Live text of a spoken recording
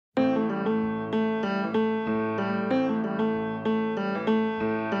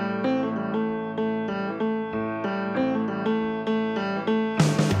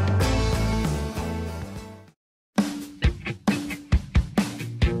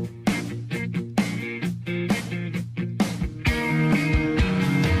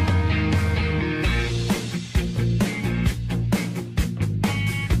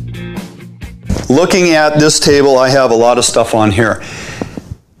looking at this table, I have a lot of stuff on here.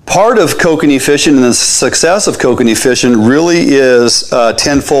 Part of kokanee fishing and the success of kokanee fishing really is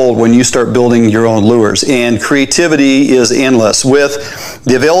tenfold when you start building your own lures, and creativity is endless with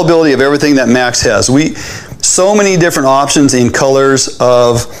the availability of everything that Max has. So many different options in colors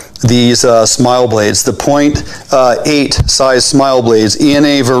of these smile blades, the 0.8 size smile blades in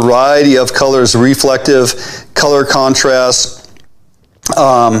a variety of colors, reflective, color contrast,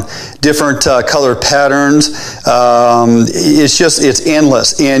 different color patterns. It's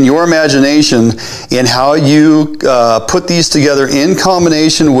endless, and your imagination and how you put these together in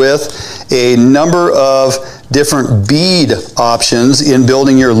combination with a number of different bead options in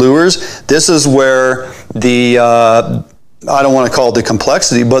building your lures. This is where the I don't want to call it the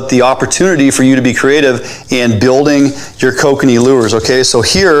complexity, but the opportunity for you to be creative in building your kokanee lures. Okay, so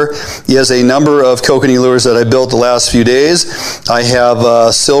here is a number of kokanee lures that I built the last few days. I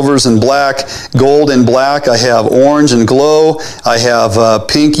have silvers and black, gold and black. I have orange and glow. I have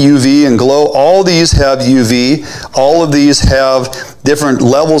pink UV and glow. All these have UV. All of these have different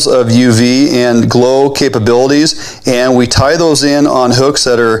levels of UV and glow capabilities, and we tie those in on hooks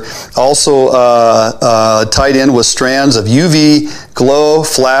that are also tied in with strands of UV, glow,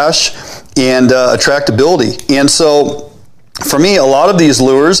 flash, and attractability. And so for me, a lot of these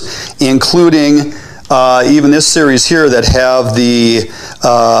lures, including even this series here that have the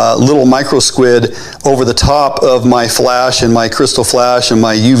little micro squid over the top of my flash and my crystal flash and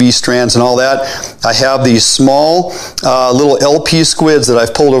my UV strands and all that. I have these small little LP squids that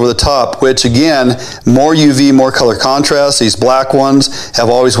I've pulled over the top, which again, more UV, more color contrast. These black ones have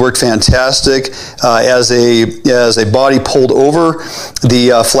always worked fantastic as a body pulled over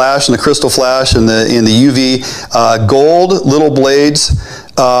the flash and the crystal flash and the UV. Gold little blades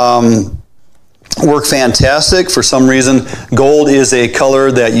work fantastic. For some reason, gold is a color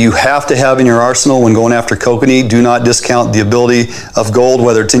that you have to have in your arsenal when going after kokanee. Do not discount the ability of gold,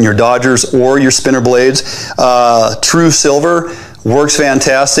 whether it's in your Dodgers or your spinner blades. True silver works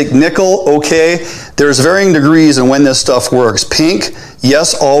fantastic. Nickel, okay. There's varying degrees in when this stuff works. Pink,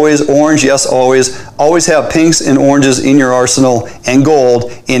 yes, always. Orange, yes, always. Always have pinks and oranges in your arsenal, and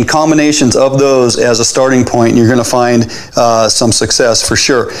gold in combinations of those as a starting point, and you're going to find some success for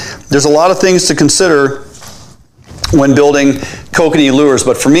sure. There's a lot of things to consider when building kokanee lures,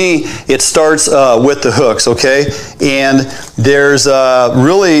 but for me, it starts with the hooks, okay? And there's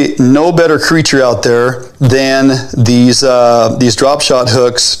really no better creature out there than these drop shot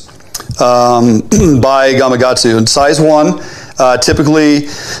hooks by Gamakatsu. And size 1, typically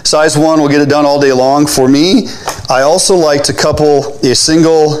size 1 will get it done all day long. For me, I also like to couple a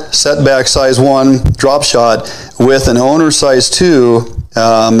single setback size 1 drop shot with an owner size 2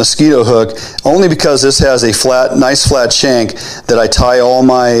 mosquito hook, only because this has a nice flat shank that I tie all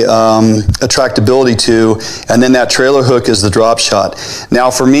my attractability to, and then that trailer hook is the drop shot. Now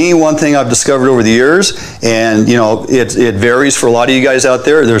for me, one thing I've discovered over the years, and you know, it varies for a lot of you guys out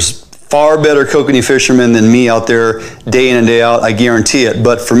there, there's far better kokanee fishermen than me out there day in and day out, I guarantee it.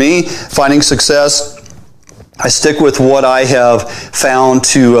 But for me, finding success, I stick with what I have found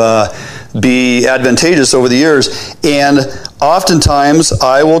to be advantageous over the years, and oftentimes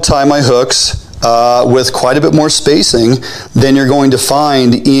I will tie my hooks with quite a bit more spacing than you're going to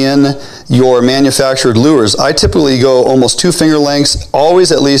find in your manufactured lures. I typically go almost 2 finger lengths,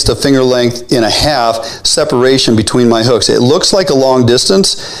 always at least a finger length and a half separation between my hooks. It looks like a long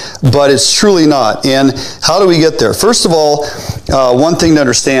distance, but it's truly not. And how do we get there? First of all, one thing to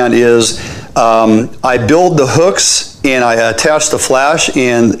understand is I build the hooks and I attach the flash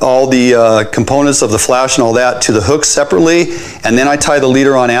and all the components of the flash and all that to the hooks separately, and then I tie the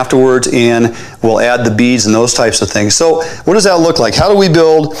leader on afterwards and we'll add the beads and those types of things. So what does that look like? How do we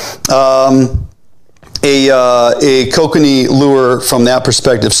build a kokanee lure from that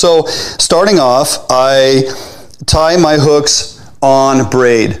perspective? So starting off, I tie my hooks on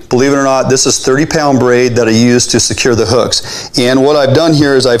braid. Believe it or not, this is 30-pound braid that I use to secure the hooks. And what I've done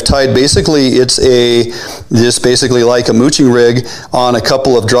here is I've tied basically, just basically like a mooching rig on a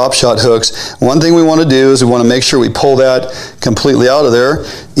couple of drop shot hooks. One thing we want to do is we want to make sure we pull that completely out of there,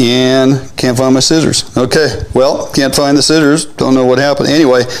 and can't find my scissors. Okay, well, can't find the scissors, don't know what happened.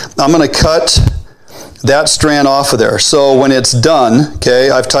 Anyway, I'm going to cut that strand off of there. So when it's done, okay,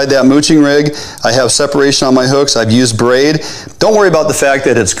 I've tied that mooching rig, I have separation on my hooks, I've used braid. Don't worry about the fact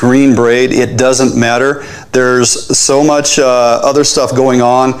that it's green braid, it doesn't matter. There's so much other stuff going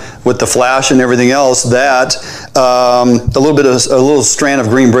on with the flash and everything else that a little strand of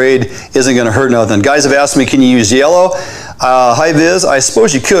green braid isn't going to hurt nothing. Guys have asked me, can you use yellow? High vis, I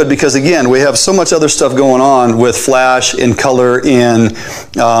suppose you could, because again, we have so much other stuff going on with flash and color and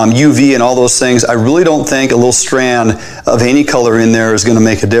UV and all those things. I really don't think a little strand of any color in there is going to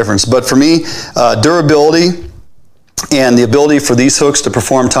make a difference. But for me, durability and the ability for these hooks to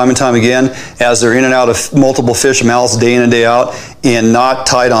perform time and time again as they're in and out of multiple fish mouths day in and day out and not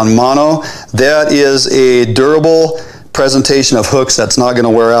tied on mono, that is a durable presentation of hooks that's not going to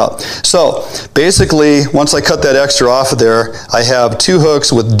wear out. So basically, once I cut that extra off of there, I have 2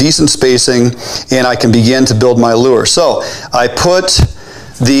 hooks with decent spacing and I can begin to build my lure. So I put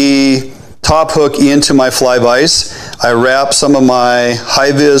the top hook into my fly vise. I wrap some of my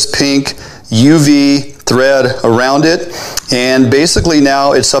high-vis pink UV thread around it, and basically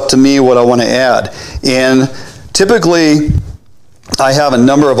now it's up to me what I want to add. And typically I have a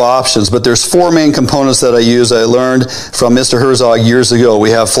number of options, but there's 4 main components that I use. I learned from Mr. Herzog years ago. We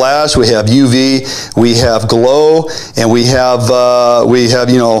have flash, we have UV, we have glow, and we have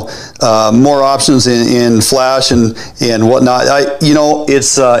more options in flash and whatnot.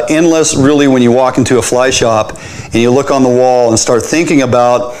 It's endless really when you walk into a fly shop and you look on the wall and start thinking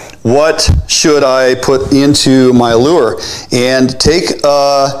about what should I put into my lure, and take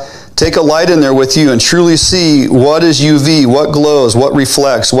a light in there with you and truly see what is UV, what glows, what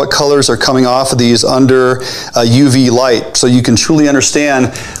reflects, what colors are coming off of these under UV light, so you can truly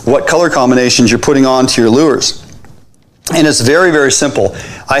understand what color combinations you're putting onto your lures. And it's very, very simple.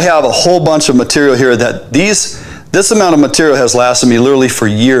 I have a whole bunch of material here that this amount of material has lasted me literally for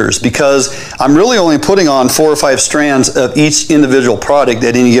years, because I'm really only putting on 4 or 5 strands of each individual product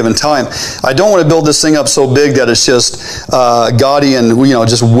at any given time. I don't want to build this thing up so big that it's just gaudy and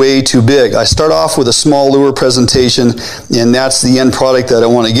just way too big. I start off with a small lure presentation, and that's the end product that I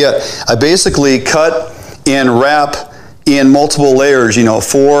want to get. I basically cut and wrap in multiple layers,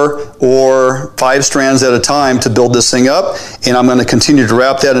 4 or 5 strands at a time to build this thing up, and I'm going to continue to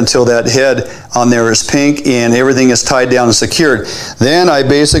wrap that until that head on there is pink and everything is tied down and secured. Then I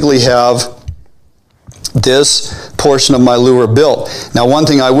basically have this portion of my lure built. Now, one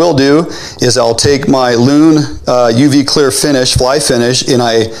thing I will do is I'll take my Loon UV clear finish, fly finish, and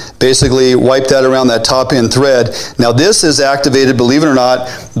I basically wipe that around that top end thread. Now, this is activated, believe it or not,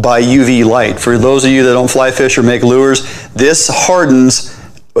 by UV light. For those of you that don't fly fish or make lures, this hardens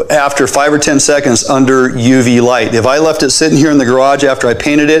after 5 or 10 seconds under UV light. If I left it sitting here in the garage after I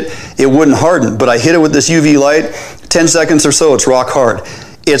painted it, it wouldn't harden. But I hit it with this UV light, 10 seconds or so, it's rock hard.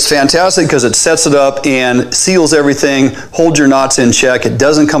 It's fantastic because it sets it up and seals everything, holds your knots in check. It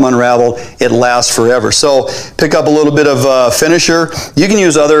doesn't come unraveled. It lasts forever. So pick up a little bit of finisher. You can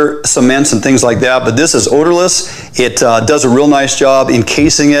use other cements and things like that, but this is odorless. It does a real nice job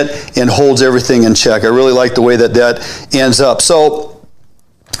encasing it and holds everything in check. I really like the way that that ends up. So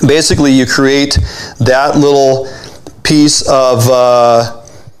basically you create that little piece of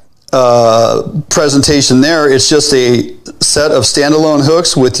presentation there. It's just a set of standalone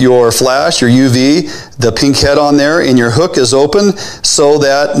hooks with your flash, your UV, the pink head on there, and your hook is open so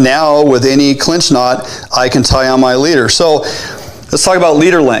that now with any clinch knot I can tie on my leader. So let's talk about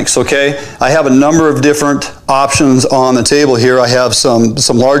leader lengths, okay? I have a number of different options on the table here. I have some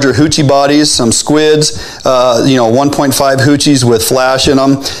larger hoochie bodies, some squids, 1.5 hoochies with flash in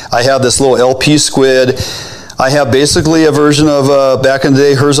them. I have this little LP squid. I have basically a version of back in the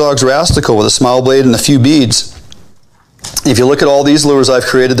day Herzog's Rasticle with a smile blade and a few beads. If you look at all these lures I've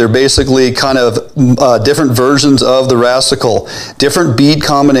created, they're basically kind of different versions of the Rasticle. Different bead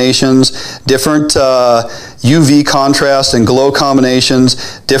combinations, different UV contrast and glow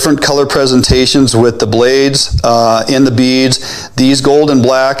combinations, different color presentations with the blades and the beads. These gold and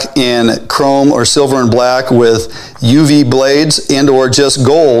black and chrome or silver and black with UV blades and or just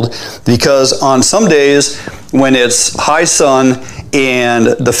gold, because on some days when it's high sun and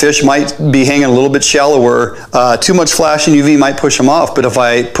the fish might be hanging a little bit shallower, too much flash and UV might push them off. But if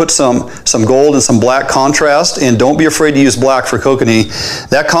I put some gold and some black contrast, and don't be afraid to use black for kokanee,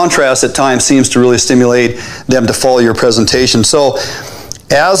 that contrast at times seems to really stimulate them to follow your presentation. So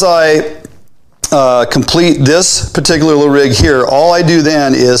as I complete this particular little rig here, all I do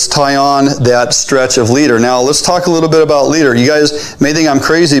then is tie on that stretch of leader. Now let's talk a little bit about leader. You guys may think I'm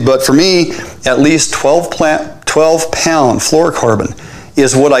crazy, but for me, at least 12 pound fluorocarbon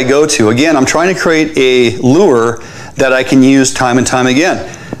is what I go to. Again, I'm trying to create a lure that I can use time and time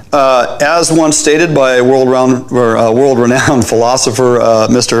again. As once stated by a world-renowned philosopher,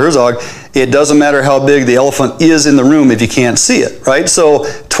 Mr. Herzog, it doesn't matter how big the elephant is in the room if you can't see it, right? So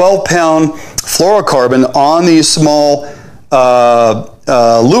 12 12-pound fluorocarbon on these small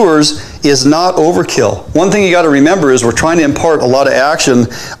lures is not overkill. One thing you got to remember is we're trying to impart a lot of action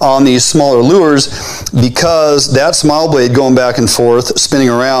on these smaller lures, because that smile blade going back and forth, spinning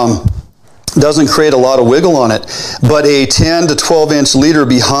around, doesn't create a lot of wiggle on it. But a 10 to 12 inch leader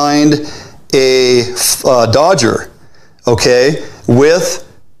behind a Dodger, okay, with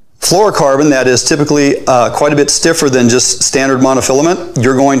fluorocarbon that is typically quite a bit stiffer than just standard monofilament,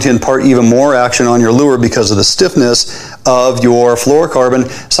 you're going to impart even more action on your lure because of the stiffness of your fluorocarbon.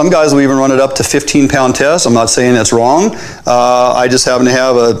 Some guys will even run it up to 15-pound tests. I'm not saying that's wrong. I just happen to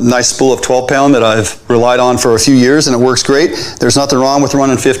have a nice spool of 12-pound that I've relied on for a few years, and it works great. There's nothing wrong with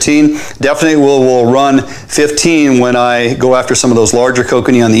running 15. Definitely will run 15 when I go after some of those larger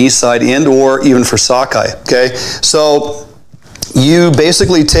kokanee on the east side, and or even for sockeye, okay? So you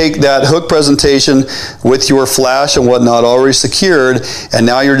basically take that hook presentation with your flash and whatnot already secured, and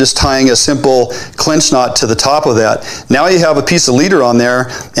now you're just tying a simple clinch knot to the top of that. Now you have a piece of leader on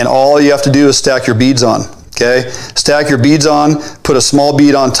there, and all you have to do is stack your beads on. Okay, stack your beads on, put a small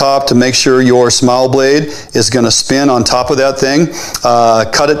bead on top to make sure your smile blade is going to spin on top of that thing.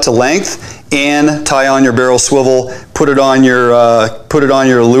 Cut it to length and tie on your barrel swivel. Put it on your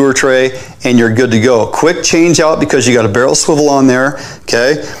lure tray, and you're good to go. Quick change out because you got a barrel swivel on there.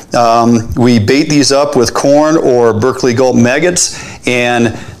 Okay, we bait these up with corn or Berkeley Gulp maggots,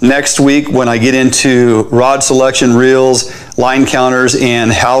 and next week when I get into rod selection, reels, line counters,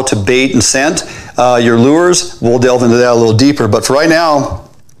 and how to bait and scent your lures, we'll delve into that a little deeper. But for right now,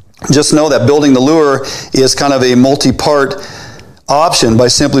 just know that building the lure is kind of a multi-part option by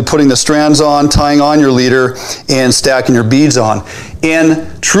simply putting the strands on, tying on your leader, and stacking your beads on. And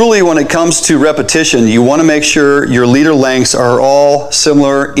truly, when it comes to repetition, you want to make sure your leader lengths are all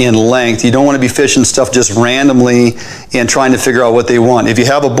similar in length. You don't want to be fishing stuff just randomly and trying to figure out what they want. If you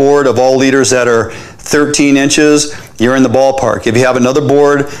have a board of all leaders that are 13 inches, you're in the ballpark. If you have another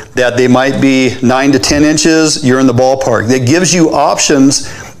board that they might be 9 to 10 inches, you're in the ballpark. That gives you options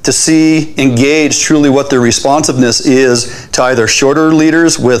to see and gauge truly what their responsiveness is to either shorter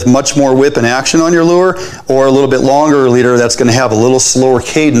leaders with much more whip and action on your lure, or a little bit longer leader that's going to have a little slower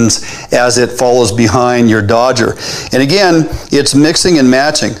cadence as it follows behind your Dodger. And again, it's mixing and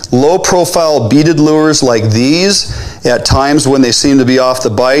matching. Low profile beaded lures like these, at times when they seem to be off the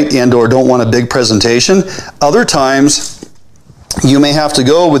bite and or don't want a big presentation. Other times, you may have to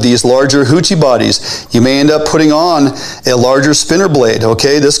go with these larger hoochie bodies. You may end up putting on a larger spinner blade,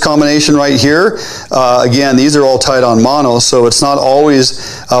 okay? This combination right here, again, these are all tied on mono, so it's not always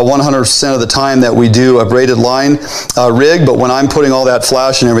 100% of the time that we do a braided line rig, but when I'm putting all that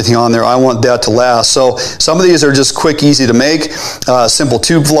flash and everything on there, I want that to last. So some of these are just quick, easy to make. Simple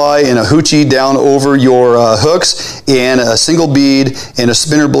tube fly and a hoochie down over your hooks, and a single bead and a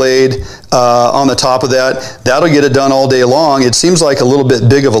spinner blade on the top of that. That'll get it done all day long. It seems like a little bit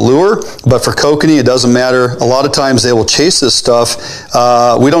big of a lure, but for kokanee, it doesn't matter. A lot of times they will chase this stuff.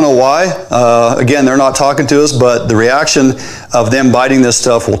 We don't know why. Again, they're not talking to us, but the reaction of them biting this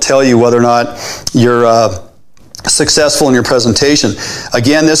stuff will tell you whether or not you're successful in your presentation.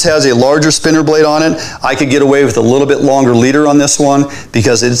 Again, this has a larger spinner blade on it. I could get away with a little bit longer leader on this one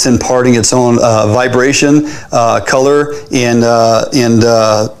because it's imparting its own vibration, color, and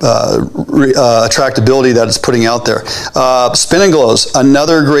attractability that it's putting out there. Spin and glows,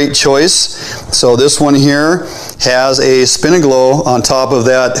 another great choice. So this one here has a spin and glow on top of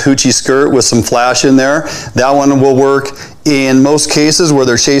that hoochie skirt with some flash in there. That one will work in most cases where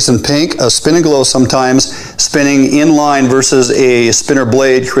they're chasing pink. A spin and glow sometimes spinning in line versus a spinner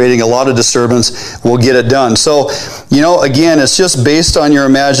blade creating a lot of disturbance will get it done. So, you know, again, it's just based on your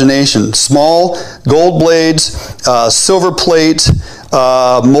imagination. Small gold blades, silver plate,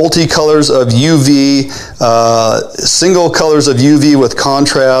 multi-colors of UV, single colors of UV with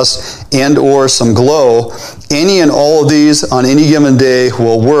contrast and or some glow. Any and all of these on any given day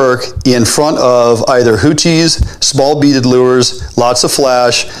will work in front of either hoochies, small beaded lures, lots of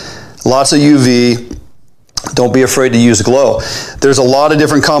flash, lots of UV. Don't be afraid to use glow. There's a lot of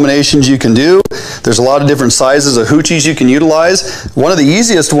different combinations you can do. There's a lot of different sizes of hoochies you can utilize. One of the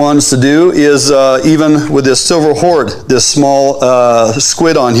easiest ones to do is even with this silver hort, this small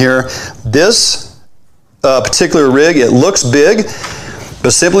squid on here. This particular rig, it looks big,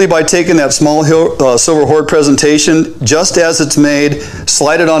 but simply by taking that small silver hort presentation, just as it's made,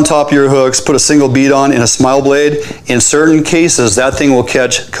 slide it on top of your hooks, put a single bead on and a smile blade. In certain cases, that thing will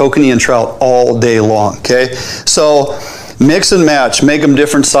catch kokanee and trout all day long, okay? So mix and match, make them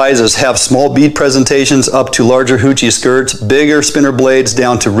different sizes, have small bead presentations up to larger hoochie skirts, bigger spinner blades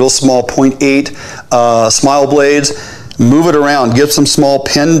down to real small 0.8 smile blades. move it around, get some small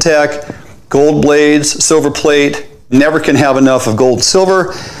pen tech, gold blades, silver plate. Never can have enough of gold and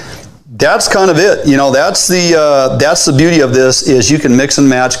silver. That's kind of it. You know, that's the beauty of this, is you can mix and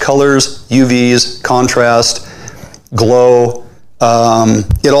match colors, UVs, contrast, glow.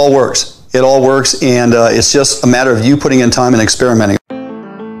 It all works. It all works, and it's just a matter of you putting in time and experimenting.